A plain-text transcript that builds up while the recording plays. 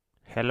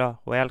Hello,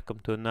 welcome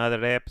to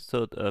another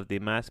episode of the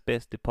Más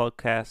Bestie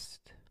podcast.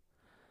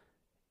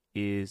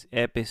 Is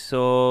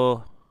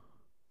episode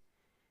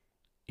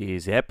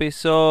is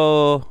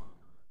episode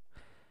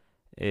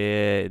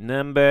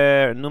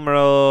numero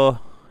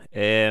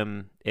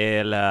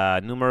el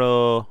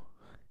número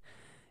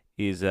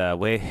is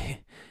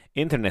way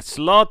internet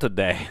slow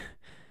today.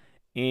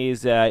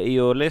 Is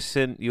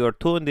you're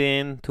tuned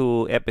in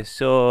to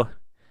episode.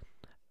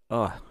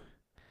 Oh,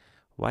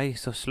 why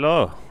is so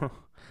slow?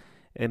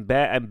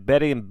 I'm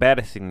very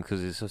embarrassing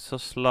because it's so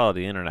slow,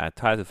 the internet. I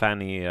try to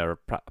find the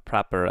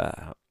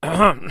proper.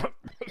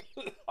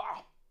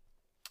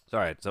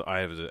 Sorry, so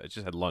I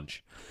just had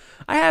lunch.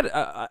 I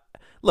had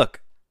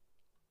look.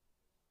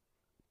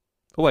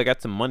 Oh, I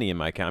got some money in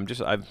my account.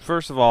 I'm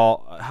first of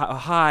all,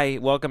 hi,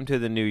 welcome to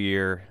the new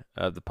year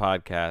of the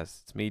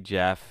podcast. It's me,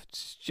 Jeff.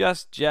 It's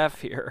just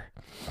Jeff here.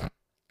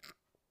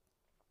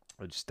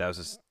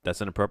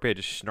 That's inappropriate.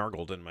 I just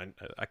snargled in my.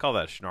 I call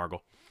that a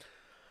snargle.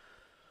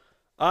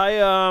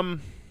 I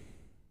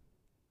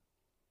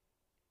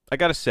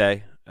gotta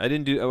say, I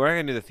didn't do. We're not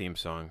gonna do the theme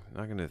song. I'm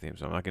not gonna do the theme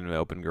song. I'm not gonna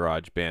open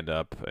GarageBand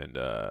up and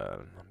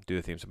do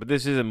the theme song. But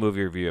this is a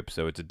movie review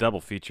episode. It's a double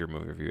feature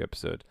movie review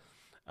episode,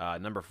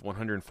 number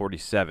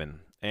 147.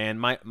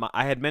 And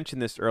I had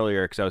mentioned this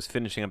earlier because I was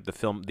finishing up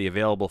the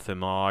available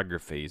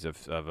filmographies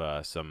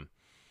of some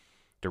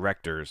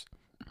directors,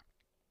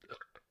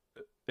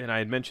 and I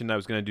had mentioned I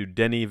was gonna do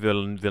Denis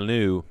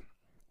Villeneuve.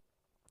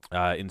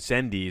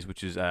 Incendies,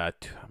 which is a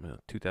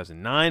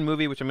 2009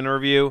 movie, which I'm going to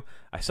review.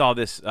 I saw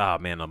this, a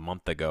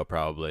month ago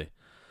probably.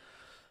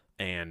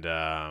 And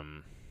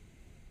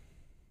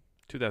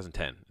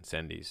 2010,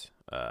 Incendies.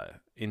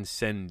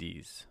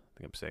 Incendies. I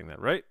think I'm saying that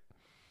right.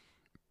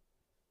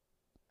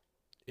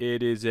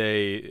 It is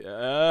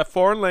a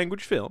foreign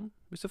language film.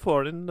 It's a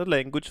foreign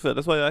language film.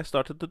 That's why I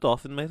started it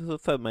off in my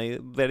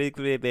very,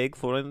 very vague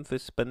foreign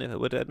Spanish.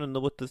 I don't know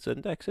what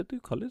the accent you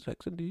call it.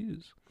 Accent you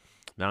use.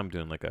 Now I'm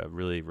doing like a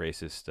really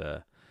racist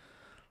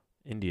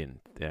Indian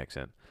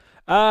accent.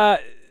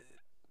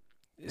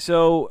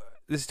 So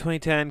this is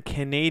 2010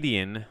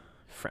 Canadian.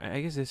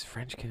 I guess it's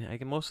French. I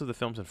guess most of the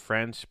films in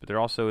French, but they're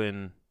also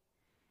in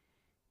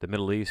the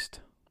Middle East.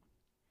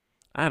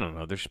 I don't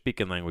know. They're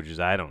speaking languages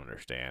I don't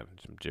understand.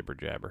 Some jibber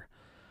jabber.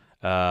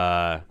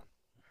 So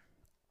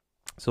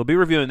we'll be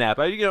reviewing that.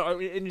 But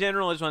in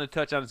general, I just want to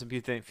touch on some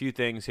few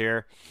things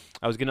here.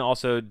 I was gonna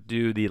also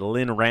do the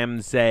Lynn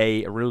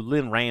Ramsey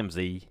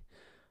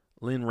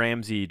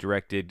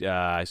directed.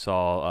 I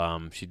saw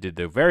she did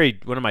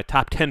one of my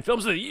top 10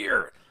 films of the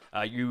year.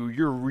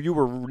 You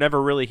were never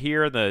really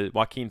here. The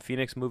Joaquin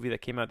Phoenix movie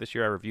that came out this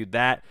year. I reviewed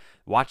that.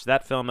 Watched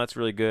that film. That's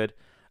really good.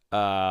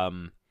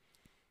 And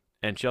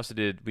she also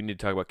did. We need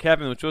to talk about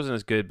Kevin, which wasn't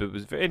as good, but it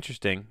was very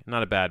interesting.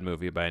 Not a bad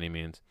movie by any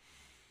means.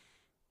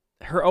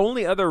 Her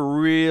only other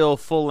real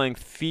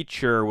full-length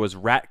feature was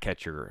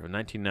Ratcatcher in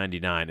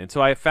 1999, and so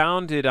I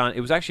found it on. It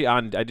was actually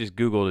on. I just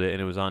Googled it,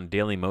 and it was on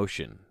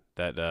Dailymotion.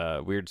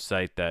 That weird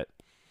site that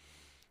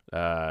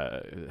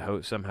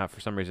somehow for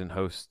some reason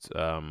hosts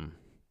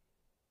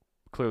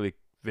clearly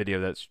video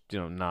that's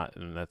not,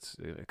 and that's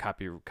a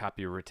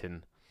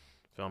copywritten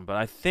film, but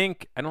I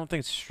don't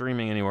think it's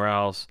streaming anywhere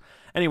else.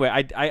 Anyway,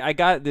 I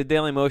got the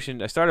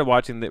Dailymotion. I started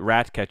watching the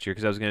Ratcatcher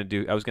because I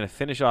was gonna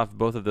finish off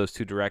both of those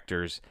two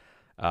directors'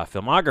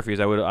 filmographies.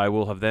 I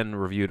will have then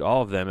reviewed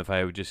all of them if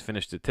I would just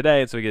finished it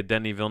today. And so we get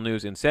Denis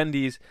Villeneuve's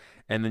Incendies,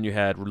 and then you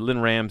had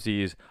Lynn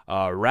Ramsey's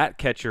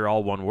Ratcatcher,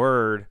 all one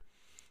word,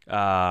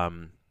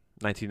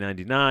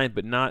 1999,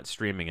 but not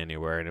streaming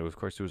anywhere. And of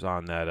course it was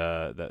on that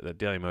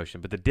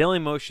Dailymotion. But the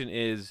Dailymotion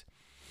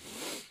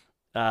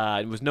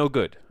it was no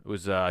good. It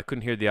was I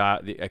couldn't hear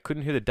I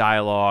couldn't hear the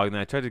dialogue, and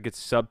then I tried to get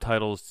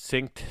subtitles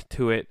synced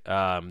to it.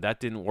 That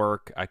didn't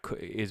work.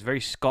 It's very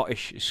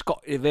Scottish,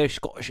 very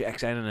Scottish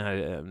accent,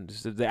 and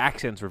the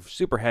accents were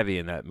super heavy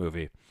in that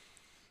movie,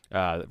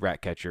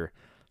 Ratcatcher.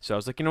 So I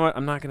was like, you know what?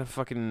 I'm not gonna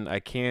I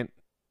can't.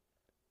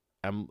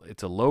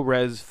 It's a low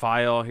res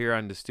file here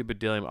on the stupid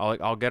Daily.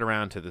 I'll get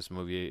around to this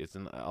movie.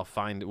 I'll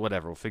find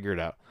whatever. We'll figure it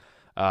out.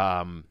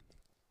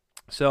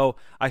 So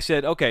I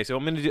said, okay, so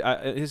I'm going to do,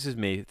 this is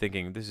me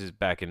thinking, this is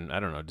back in,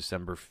 I don't know,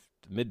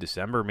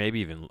 mid-December,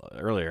 maybe even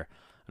earlier. I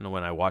don't know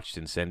when I watched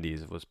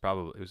Incendies. It was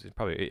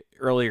probably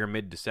earlier,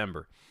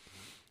 mid-December.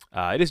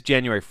 It is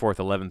January 4th,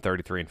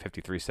 11:33 and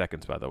 53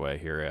 seconds, by the way,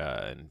 here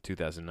in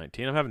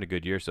 2019. I'm having a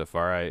good year so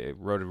far. I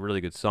wrote a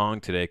really good song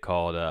today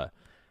called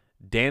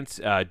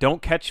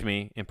Don't Catch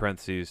Me, in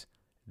parentheses,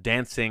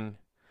 Dancing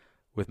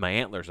with My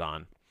Antlers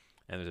On.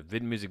 And there's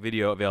a music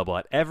video available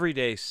at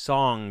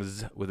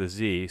everydaysongs with a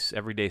Z,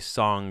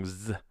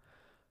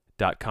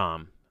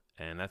 everydaysongs.com.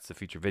 And that's the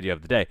feature video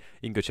of the day.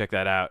 You can go check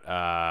that out.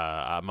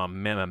 I'm a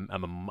man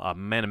of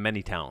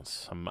many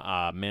talents. I'm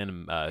a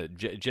man,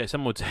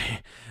 someone would say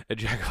a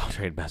jack of all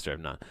trades, master of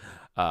none.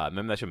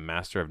 Remember that show,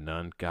 Master of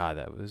None? God,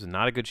 that was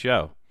not a good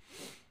show.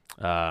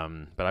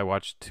 But I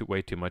watched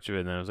way too much of it,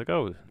 and then I was like,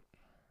 oh.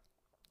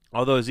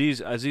 Although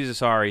Aziz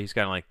Ansari,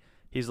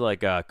 he's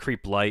like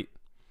Creep Light.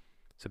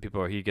 So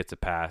he gets a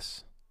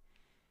pass.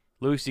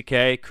 Louis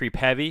C.K. creep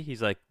heavy.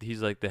 He's like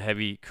the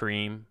heavy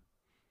cream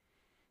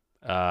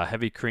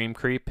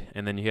creep.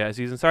 And then you got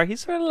Susan Sarandon.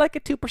 He's sort of like a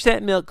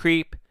 2% milk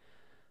creep.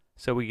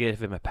 So we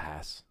give him a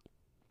pass.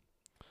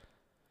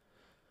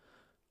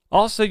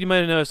 Also, you might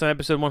have noticed on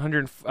episode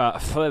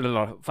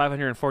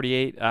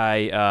 548,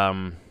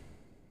 I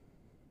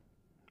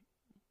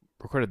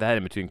recorded that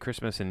in between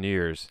Christmas and New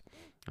Year's.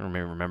 I don't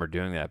remember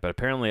doing that, but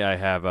apparently I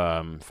have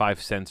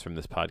 5 cents from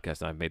this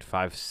podcast, and I've made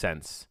 5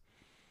 cents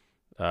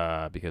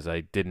because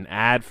I did an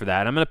ad for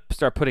that. And I'm going to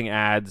start putting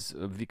ads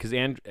because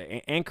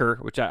Anchor,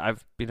 which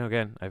I've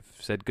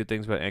said good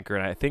things about Anchor,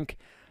 and I think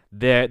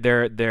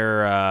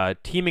they're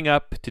teaming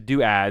up to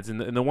do ads.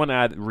 And the one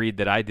ad read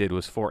that I did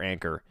was for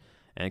Anchor.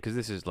 And because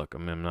this is, look,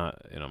 I'm not,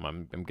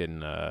 I'm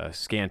getting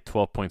scant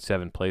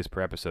 12.7 plays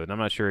per episode. And I'm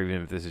not sure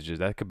even if this is just,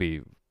 that could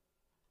be,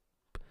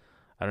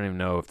 I don't even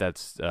know if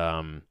that's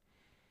on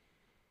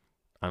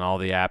all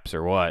the apps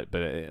or what.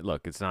 But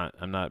look, it's not,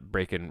 I'm not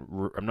breaking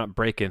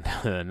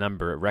the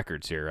number of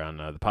records here on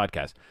the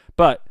podcast.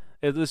 But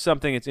it is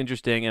something that's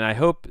interesting, and I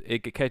hope it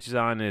catches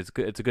on. And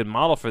it's a good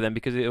model for them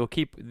because it will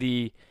keep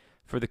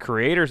for the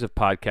creators of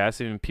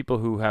podcasts, and people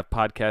who have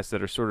podcasts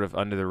that are sort of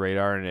under the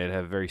radar and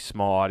have very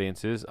small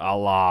audiences, a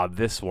la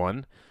this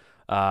one,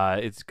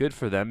 it's good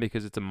for them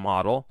because it's a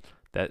model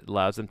that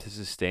allows them to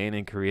sustain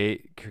and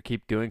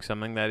keep doing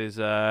something that is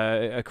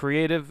a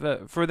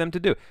creative for them to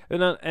do.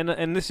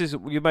 And this is,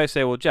 you might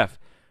say, well, Jeff,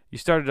 you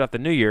started off the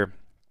new year.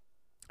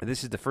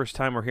 This is the first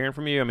time we're hearing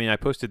from you. I mean, I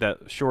posted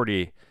that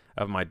shorty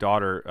of my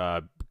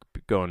daughter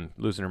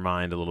losing her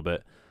mind a little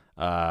bit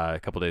a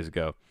couple days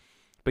ago.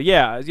 But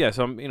yeah.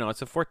 So it's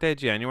the 4th day of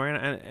January,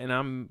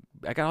 and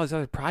I got all these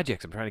other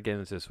projects. I'm trying to get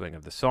into the swing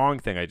of the song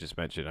thing I just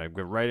mentioned. I'm going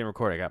to write and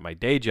record. I got my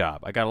day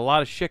job. I got a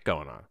lot of shit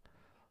going on.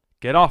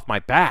 Get off my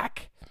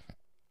back.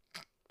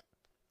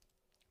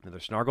 Another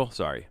snargle.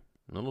 Sorry.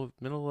 I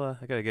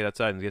gotta get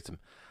outside and get some.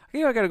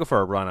 I gotta go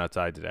for a run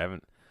outside today. I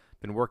haven't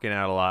been working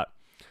out a lot.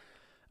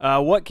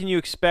 What can you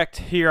expect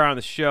here on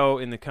the show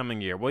in the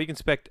coming year? Well, you can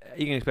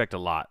expect a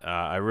lot.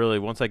 I really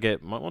once I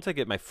get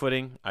my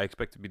footing, I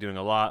expect to be doing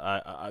a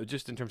lot. I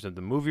just in terms of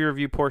the movie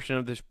review portion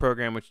of this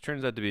program, which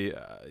turns out to be,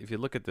 if you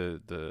look at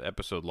the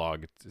episode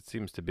log, it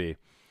seems to be.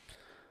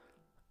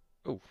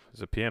 Oh,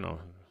 there's a piano.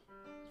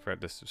 I forgot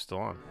this is still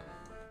on.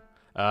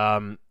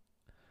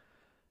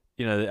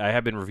 I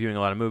have been reviewing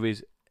a lot of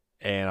movies,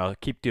 and I'll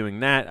keep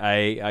doing that.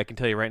 I can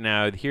tell you right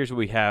now, here's what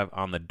we have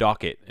on the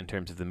docket in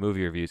terms of the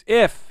movie reviews.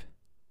 If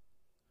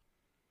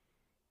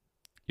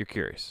you're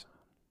curious.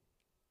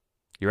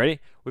 You ready?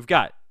 We've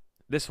got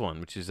this one,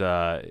 which is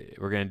we're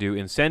gonna do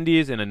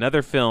Incendies and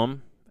another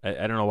film.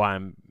 I don't know why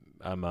I'm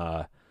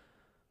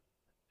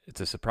it's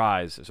a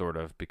surprise sort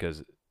of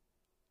because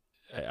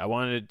I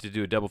wanted to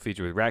do a double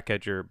feature with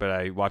Ratcatcher, but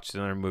I watched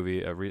another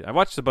movie. I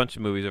watched a bunch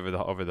of movies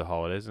over the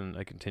holidays, and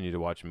I continue to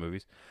watch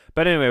movies.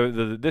 But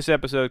anyway, this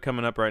episode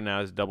coming up right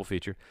now is a double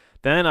feature.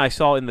 Then I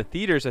saw in the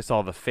theaters, I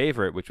saw The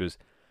Favorite, which was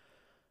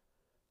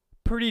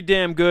pretty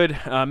damn good.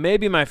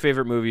 Maybe my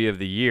favorite movie of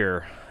the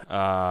year.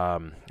 I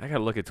gotta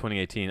look at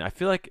 2018. I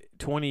feel like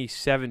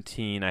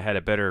 2017 I had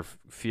a better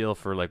feel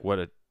for like what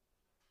a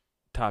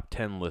top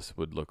 10 list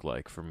would look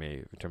like for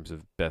me in terms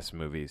of best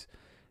movies.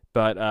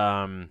 But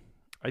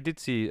I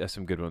did see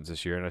some good ones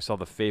this year, and I saw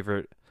The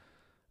Favorite,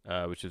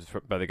 which is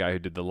by the guy who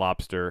did The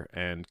Lobster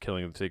and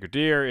Killing of the Sacred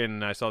Deer,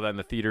 and I saw that in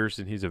the theaters.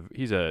 And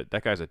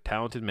that guy's a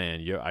talented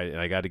man.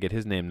 I got to get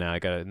his name now. I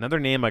got another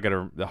name.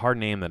 The hard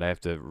name that I have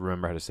to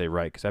remember how to say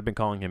right because I've been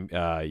calling him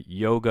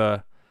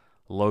Yoga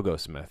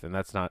Logosmith, and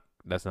that's not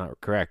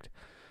correct.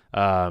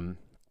 I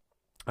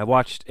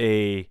watched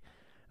 3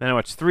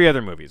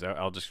 other movies.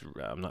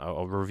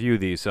 I'll review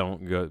these. So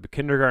go The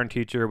Kindergarten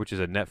Teacher, which is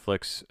a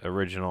Netflix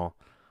original,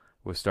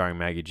 was starring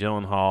Maggie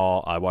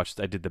Gyllenhaal. I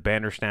did the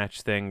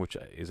Bandersnatch thing, which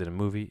is it a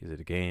movie? Is it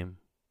a game?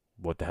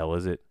 What the hell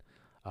is it?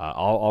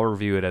 I'll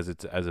review it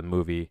as a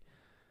movie.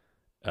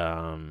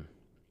 I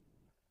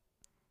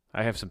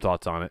have some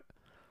thoughts on it,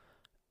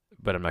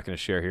 but I'm not going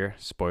to share here.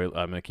 Spoil.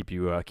 I'm going to keep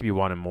you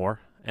wanting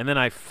more. And then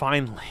I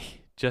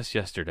finally, just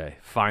yesterday,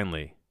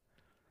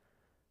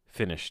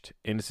 finished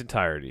in its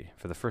entirety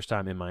for the first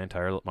time in my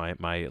entire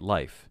my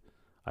life.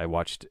 I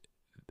watched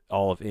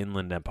all of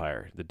Inland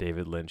Empire, the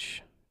David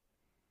Lynch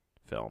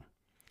film,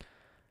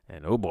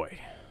 and oh boy,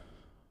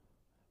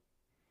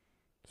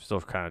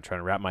 still kind of trying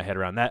to wrap my head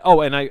around that.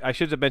 Oh, and I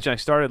should have mentioned I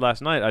started last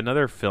night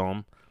another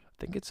film. I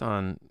think it's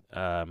on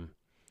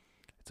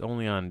it's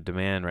only on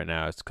demand right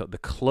now. It's called The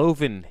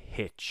Cloven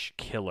Hitch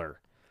Killer,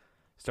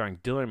 starring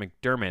Dylan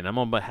McDermott. I'm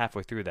about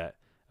halfway through that,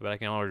 but I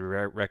can already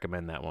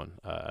recommend that one.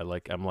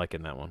 I'm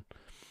liking that one.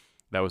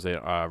 That was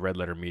a Red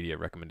Letter Media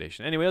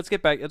recommendation. Anyway, let's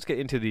get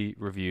into the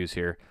reviews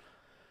here.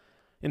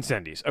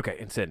 Incendies. Okay,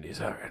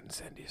 Incendies. All right,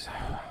 Incendies.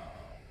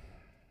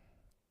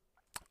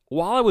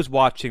 While I was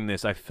watching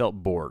this, I felt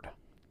bored.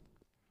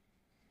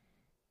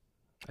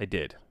 I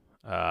did.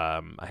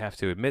 I have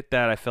to admit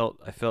that I felt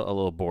a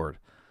little bored.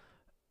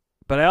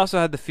 But I also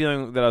had the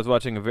feeling that I was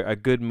watching a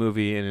good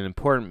movie and an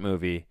important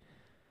movie.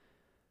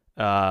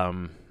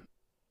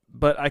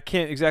 but I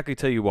can't exactly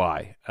tell you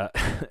why.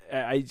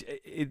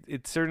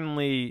 It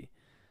certainly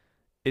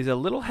is a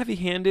little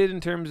heavy-handed in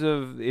terms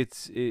of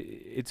it's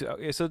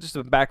so just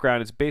a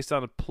background. It's based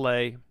on a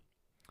play,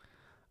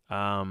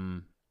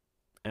 and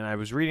I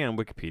was reading on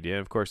Wikipedia. And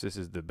of course, this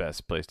is the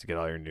best place to get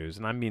all your news,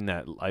 and I mean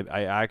that.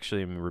 I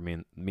actually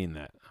mean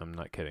that. I'm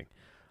not kidding.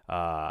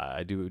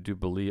 I do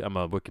believe I'm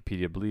a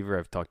Wikipedia believer.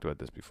 I've talked about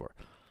this before.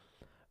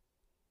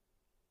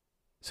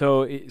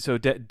 So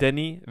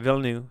Denis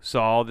Villeneuve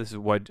saw this is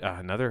what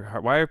another.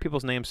 Why are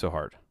people's names so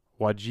hard?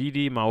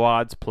 Wajidi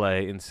Mawad's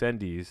play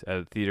Incendies at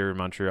a theater in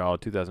Montreal in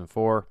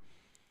 2004,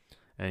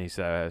 and he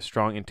said a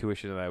strong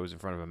intuition that I was in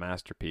front of a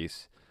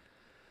masterpiece.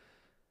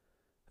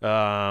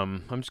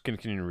 I'm just going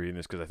to continue reading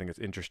this because I think it's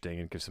interesting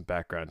and gives some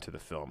background to the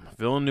film.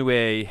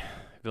 Villeneuve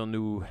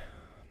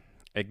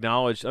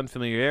acknowledged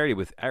unfamiliarity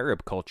with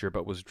Arab culture,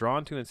 but was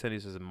drawn to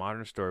Incendies as a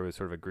modern story with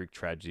sort of a Greek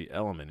tragedy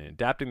element. In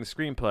adapting the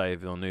screenplay,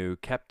 Villeneuve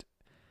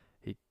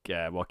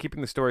while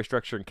keeping the story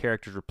structure and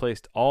characters,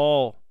 replaced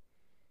all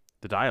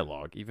the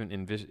dialogue, even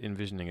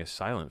envisioning a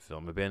silent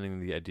film, abandoning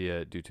the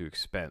idea due to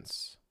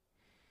expense.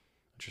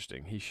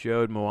 Interesting. He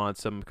showed Mawad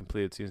some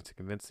completed scenes to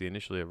convince the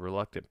initially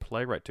reluctant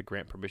playwright to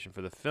grant permission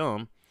for the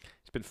film.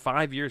 He spent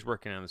 5 years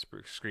working on the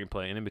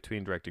screenplay, and in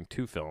between directing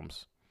 2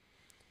 films,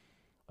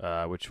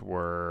 which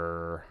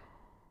were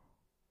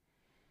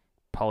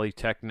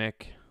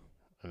Polytechnic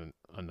and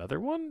another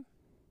one?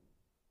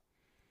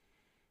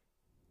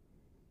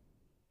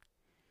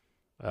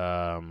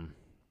 I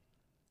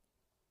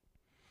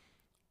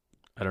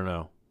don't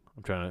know.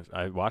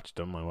 I watched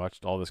them. I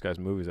watched all this guy's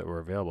movies that were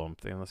available. I'm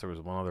thinking unless there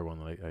was one other one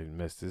that I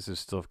missed. This is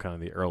still kind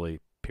of the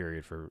early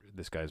period for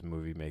this guy's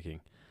movie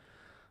making.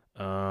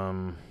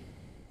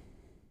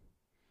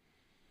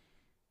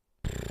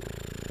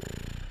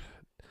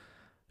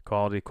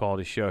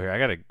 Quality show here. I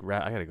gotta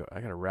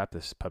wrap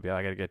this puppy out.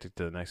 I gotta get to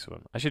the next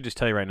one. I should just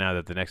tell you right now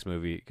that the next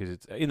movie, because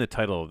it's in the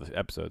title of the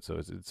episode,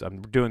 so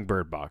I'm doing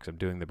Bird Box. I'm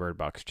doing the Bird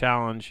Box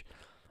challenge.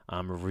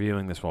 I'm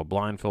reviewing this while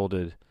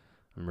blindfolded.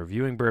 I'm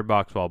reviewing Bird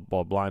Box while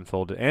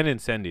blindfolded, and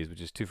Incendies,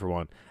 which is 2 for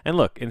 1. And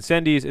look,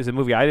 Incendies is a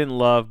movie I didn't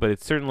love, but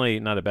it's certainly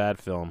not a bad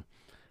film,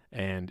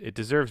 and it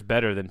deserves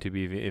better than to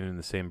be even in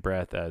the same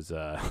breath as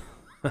as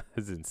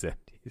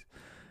Incendies,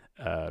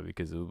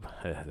 because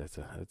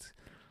it's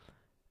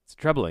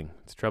troubling.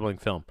 It's a troubling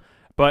film.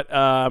 But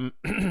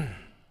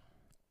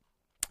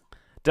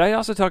did I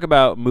also talk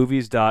about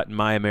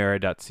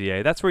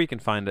movies.myamera.ca? That's where you can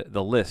find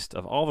the list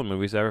of all the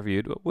movies I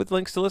reviewed with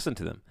links to listen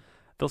to them.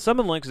 Though some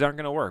of the links aren't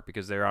going to work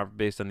because they are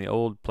based on the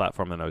old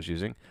platform that I was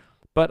using.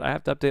 But I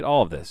have to update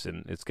all of this,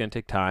 and it's going to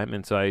take time.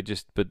 And so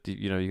but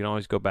you can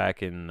always go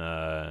back and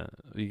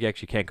you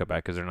actually can't go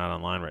back because they're not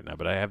online right now.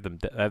 But I have them.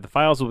 The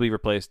files will be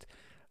replaced.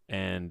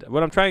 And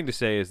what I'm trying to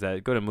say is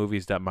that go to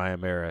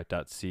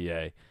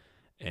movies.myamera.ca,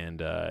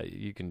 and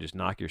you can just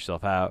knock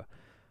yourself out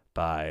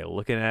by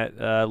looking at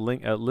a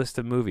list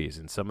of movies.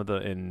 And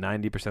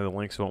 90% of the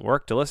links won't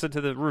work to listen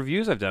to the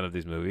reviews I've done of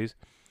these movies.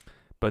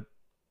 But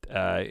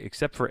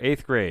except for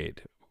 8th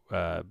Grade,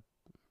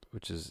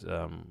 which is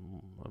a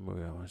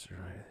movie I watched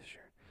this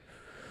year.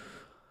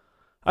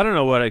 I don't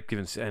know what I'd give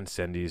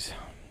Incendies.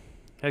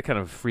 Had a kind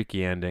of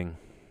freaky ending.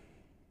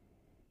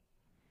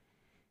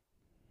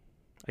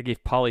 I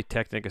gave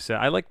Polytechnic a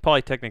 7. I like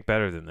Polytechnic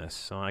better than this,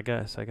 so I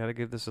guess I gotta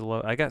give this a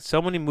low. I got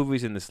so many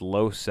movies in this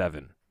low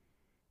 7.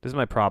 This is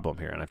my problem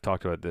here, and I've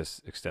talked about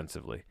this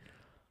extensively.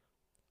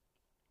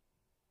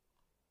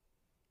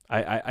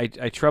 I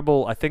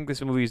think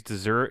this movie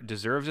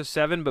deserves a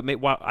 7, but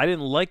I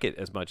didn't like it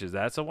as much as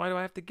that, so why do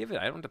I have to give it?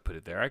 I don't have to put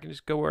it there. I can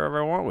just go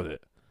wherever I want with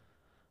it.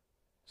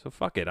 So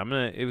fuck it.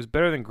 It was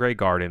better than Grey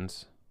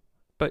Gardens,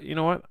 but you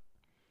know what?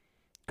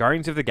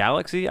 Guardians of the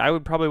Galaxy. I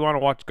would probably want to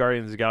watch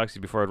Guardians of the Galaxy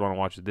before I'd want to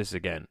watch this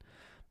again.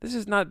 This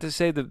is not to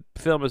say the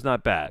film is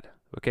not bad.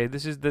 Okay,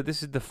 this is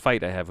the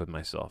fight I have with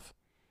myself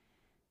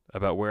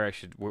about where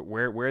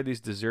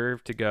these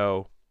deserve to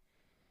go,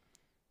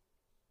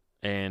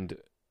 and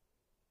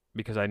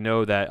because I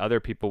know that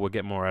other people will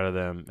get more out of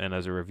them, and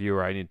as a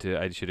reviewer,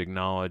 I should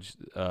acknowledge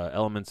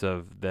elements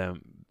of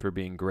them for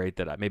being great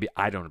that maybe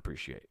I don't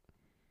appreciate.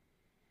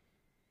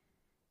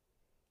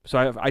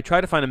 So I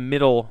try to find a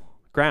middle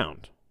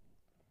ground.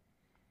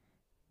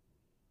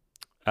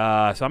 So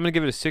I'm going to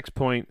give it a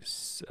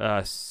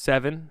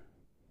 6.7.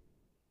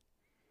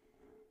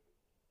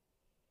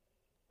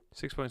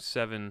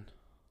 6.7.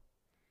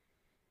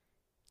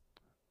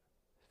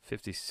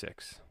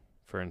 56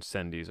 for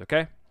Incendies.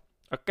 Okay?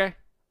 Okay.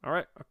 All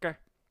right. Okay.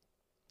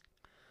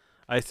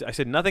 I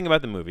said nothing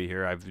about the movie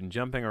here. I've been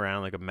jumping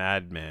around like a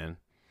madman.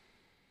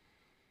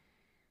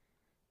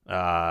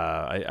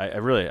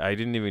 I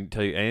didn't even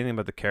tell you anything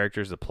about the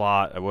characters, the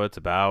plot, what it's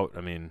about.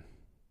 I mean,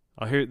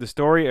 I'll hear the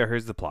story, or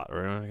here's the plot.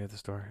 We're going to get the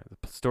story.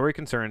 The story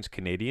concerns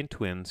Canadian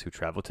twins who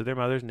travel to their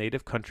mother's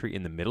native country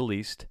in the Middle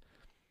East.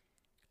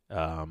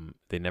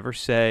 They never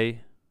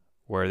say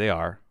where they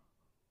are.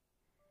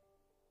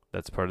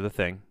 That's part of the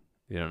thing.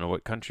 You don't know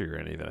what country or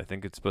anything. I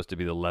think it's supposed to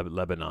be the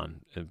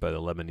Lebanon, and by the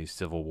Lebanese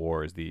Civil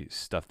War is the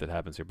stuff that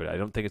happens here, but I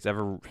don't think it's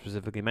ever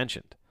specifically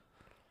mentioned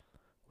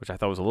which I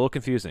thought was a little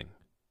confusing.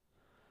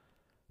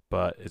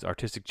 But it's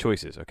artistic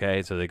choices,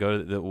 okay? So they go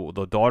to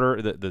the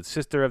daughter, the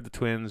sister of the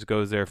twins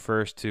goes there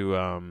first to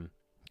God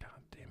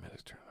damn it,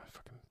 let's turn my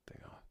fucking thing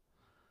off.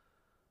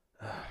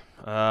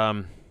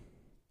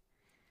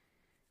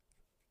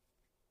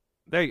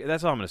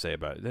 That's all I'm gonna say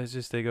about it. That's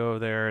just they go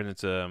there and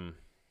it's they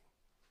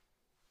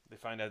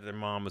find out their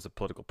mom was a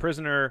political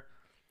prisoner.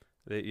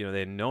 They they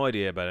had no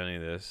idea about any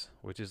of this,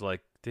 which is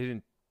like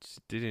they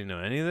didn't know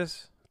any of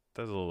this.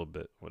 That's a little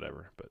bit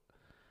whatever, but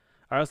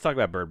all right, let's talk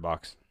about Bird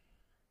Box.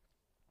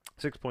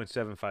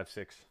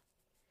 6.756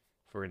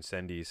 for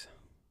Incendies.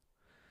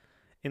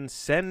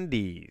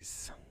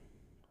 Incendies,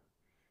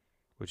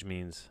 which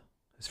means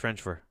it's French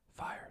for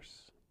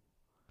fires.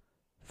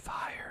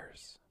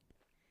 Fires.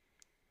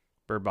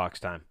 Bird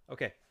Box time.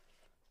 Okay.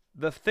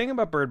 The thing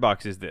about Bird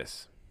Box is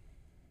this.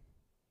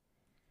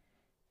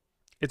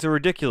 It's a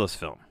ridiculous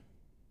film.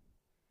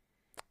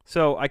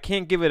 So I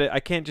can't give it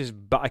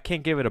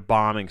a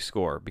bombing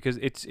score because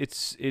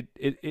it's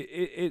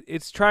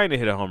trying to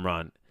hit a home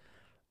run.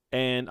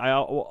 And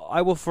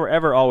I will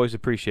forever always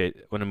appreciate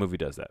when a movie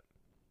does that.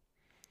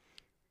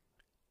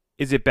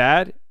 Is it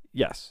bad?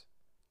 Yes.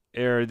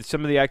 Are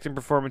some of the acting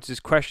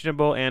performances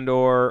questionable and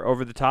or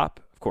over the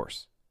top? Of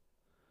course.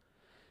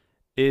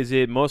 Is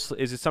it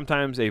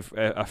sometimes a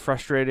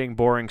frustrating,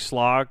 boring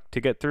slog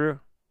to get through?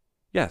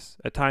 Yes,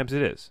 at times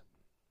it is.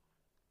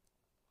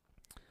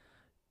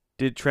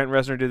 Did Trent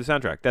Reznor do the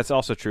soundtrack? That's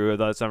also true.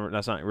 That's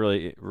not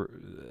really.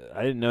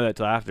 I didn't know that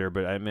till after,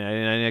 but I mean,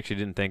 I actually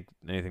didn't think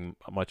anything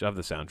much of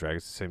the soundtrack.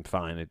 It seemed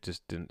fine. It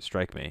just didn't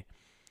strike me.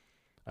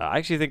 I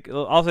actually think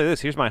I'll say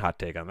this. Here's my hot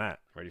take on that.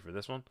 Ready for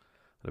this one?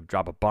 I'm gonna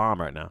drop a bomb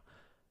right now.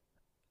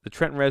 The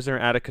Trent Reznor,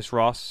 Atticus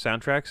Ross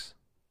soundtracks.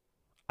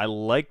 I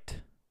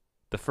liked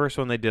the first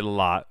one they did a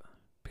lot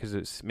because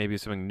it's maybe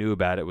something new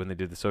about it when they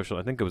did the Social.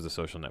 I think it was the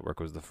Social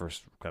Network was the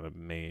first kind of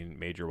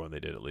major one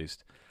they did at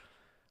least.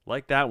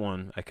 Like that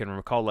one, I can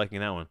recall liking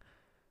that one.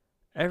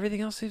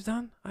 Everything else he's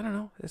done, I don't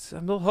know. It's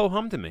a little ho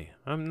hum to me.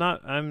 I'm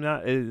not.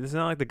 It's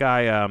not like the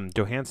guy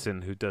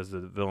Johansson who does the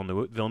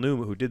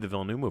Villeneuve who did the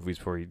Villeneuve movies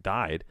before he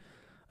died,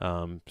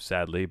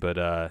 sadly.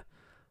 But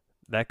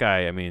that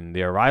guy, I mean,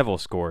 the Arrival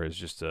score is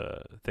just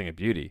a thing of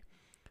beauty.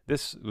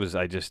 This was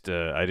I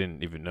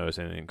didn't even notice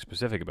anything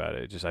specific about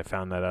it. I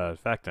found that out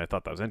of fact, and I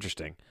thought that was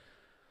interesting.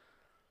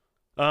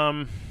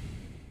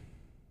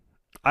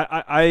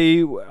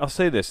 I'll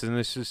say this, and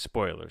this is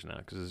spoilers now,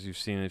 because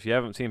if you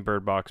haven't seen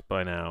Bird Box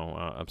by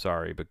now, I'm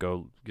sorry, but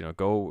go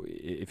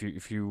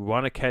if you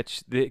want to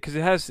catch because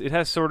it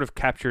has sort of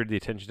captured the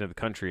attention of the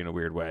country in a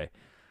weird way,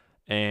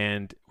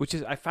 and which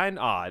is I find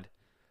odd,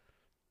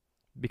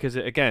 because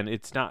again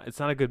it's not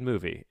a good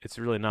movie, it's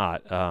really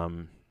not,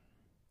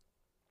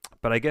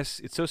 but I guess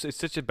it's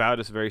such about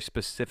this very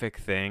specific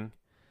thing.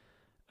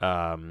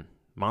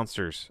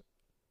 Monsters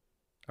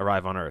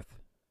arrive on Earth.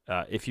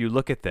 If you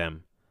look at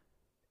them,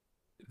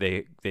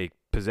 they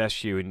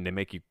possess you and they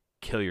make you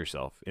kill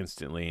yourself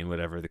instantly in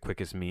whatever the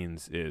quickest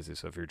means is.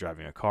 So if you're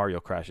driving a car,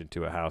 you'll crash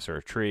into a house or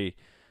a tree.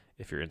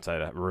 If you're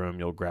inside a room,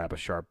 you'll grab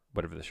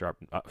whatever the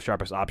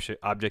sharpest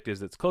object is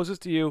that's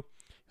closest to you. You'll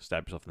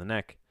stab yourself in the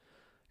neck,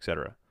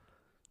 etc.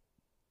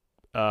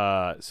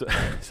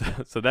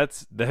 So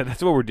that's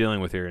what we're dealing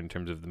with here in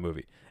terms of the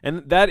movie,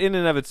 and that in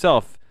and of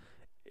itself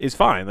is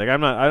fine. Like I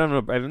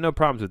have no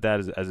problems with that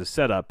as a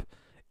setup.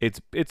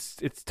 It's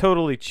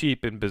totally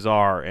cheap and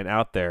bizarre and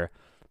out there.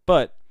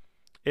 But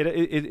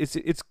it's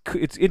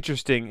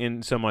interesting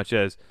in so much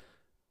as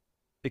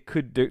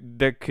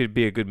there could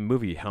be a good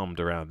movie helmed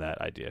around that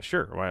idea.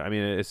 Sure, I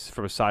mean it's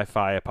from a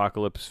sci-fi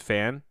apocalypse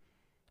fan.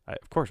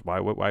 Of course, why?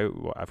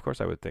 Of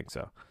course, I would think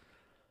so.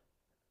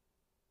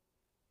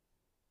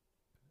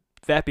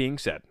 That being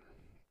said,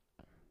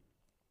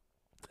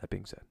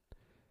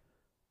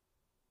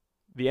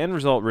 the end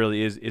result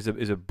really is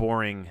a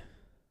boring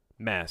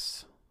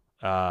mess.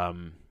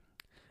 And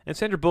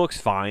Sandra Bullock's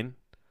fine.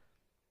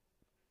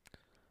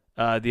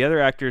 The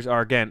other actors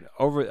are again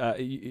over.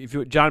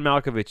 John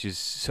Malkovich is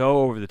so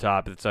over the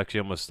top. It's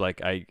actually almost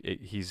like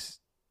he's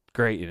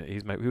great.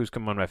 He was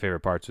one of my favorite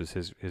parts was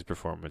his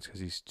performance because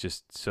he's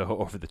just so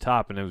over the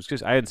top. And it was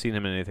just I hadn't seen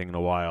him in anything in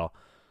a while,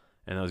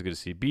 and that was good to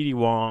see. B.D.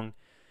 Wong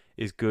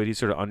is good. He's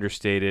sort of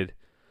understated.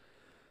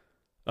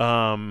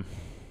 Sarah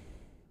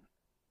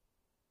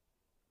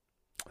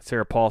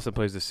Paulson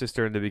plays the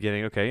sister in the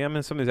beginning. Okay, yeah, I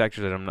mean some of these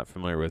actors that I'm not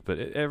familiar with, but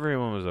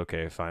everyone was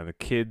okay, fine. The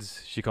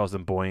kids, she calls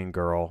them boy and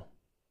girl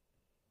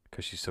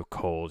because she's so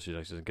cold. She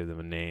doesn't give them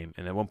a name.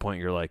 And at one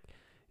point, you're like,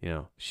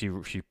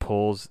 she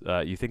pulls.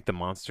 You think the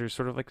monster's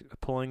sort of like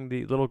pulling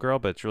the little girl,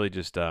 but it's really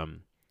just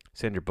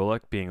Sandra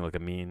Bullock being like a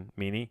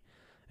meanie.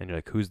 And you're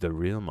like, who's the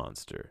real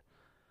monster?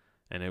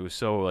 And it was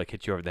so like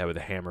hit you over the head with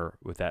a hammer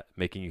with that,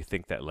 making you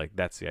think that like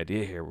that's the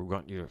idea here. We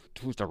want you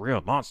to who's the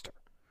real monster?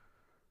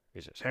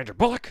 Is it Sandra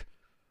Bullock?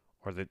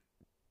 Or the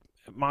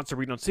monster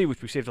we don't see,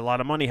 which we saved a lot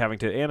of money having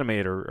to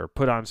animate or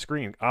put on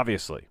screen,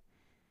 obviously.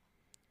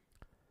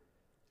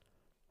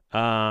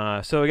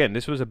 So again,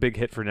 this was a big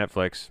hit for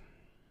Netflix.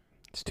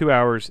 It's 2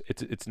 hours.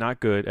 It's not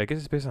good. I guess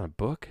it's based on a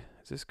book.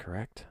 Is this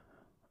correct?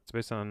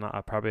 It's based on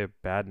probably a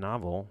bad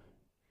novel.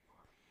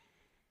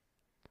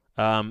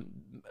 Um,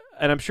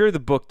 and I'm sure the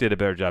book did a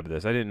better job of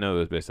this. I didn't know it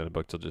was based on a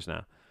book till just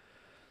now.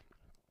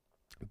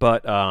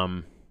 But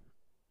the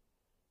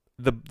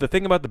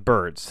thing about the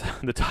birds,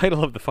 the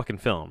title of the fucking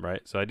film,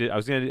 right? So I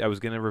was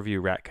gonna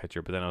review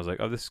Ratcatcher, but then I was like,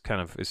 oh, this kind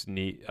of is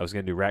neat. I was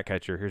gonna do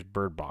Ratcatcher. Here's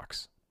Bird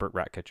Box.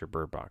 Ratcatcher,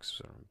 Bird Box,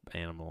 sort of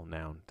animal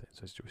noun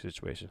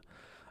situation.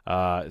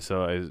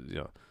 So I,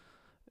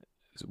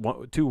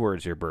 two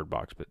words here, Bird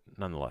Box, but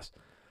nonetheless,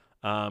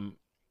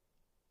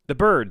 the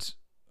birds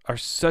are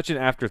such an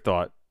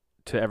afterthought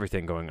to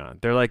everything going on.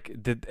 They're like,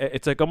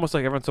 it's like almost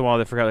like every once in a while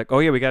they forgot, like, oh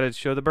yeah, we got to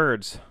show the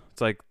birds.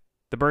 It's like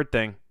the bird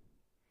thing.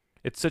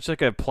 It's such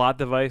like a plot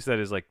device that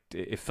is like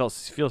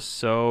feels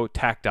so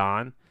tacked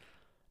on,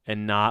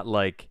 and not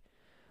like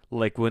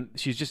when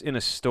she's just in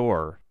a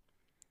store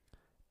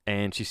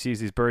and she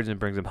sees these birds and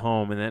brings them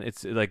home, and then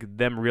it's like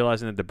them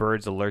realizing that the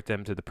birds alert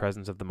them to the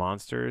presence of the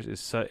monsters is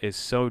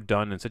so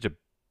done in such a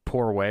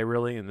poor way,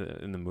 really, in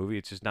the movie.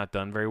 It's just not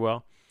done very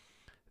well,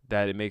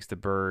 that it makes the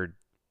bird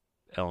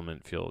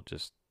element feel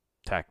just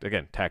tacked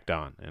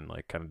on and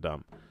like kind of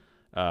dumb.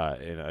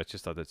 And I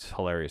just thought that's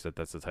hilarious that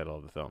that's the title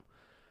of the film.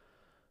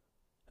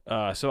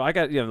 So I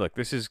got, look,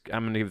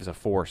 I'm gonna give this a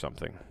 4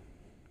 something.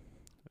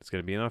 It's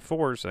gonna be in the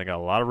 4s, and I got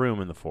a lot of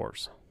room in the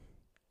 4s.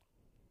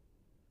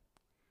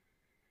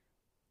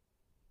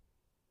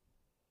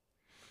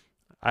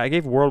 I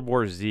gave World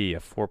War Z a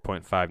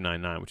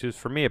 4.599, which is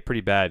for me a pretty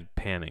bad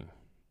panning.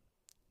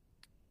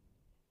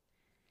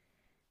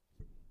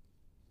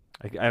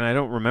 And I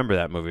don't remember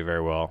that movie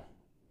very well.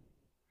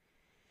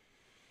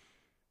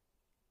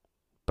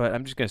 But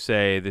I'm just going to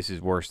say this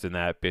is worse than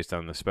that based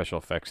on the special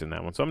effects in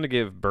that one. So I'm going to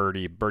give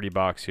Birdie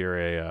Box here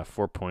a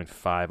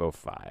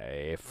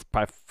 4.505.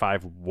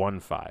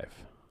 515.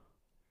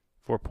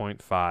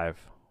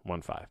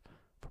 4.515.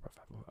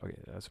 Okay,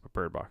 that's a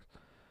Bird Box.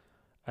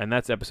 And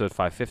that's episode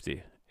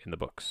 550 in the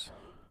books.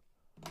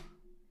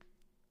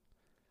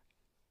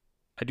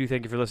 I do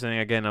thank you for listening.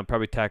 Again, I'll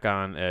probably tack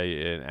on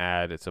an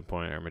ad at some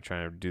point. I'm going to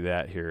try to do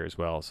that here as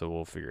well, so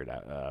we'll figure it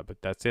out. But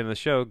that's the end of the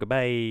show.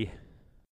 Goodbye.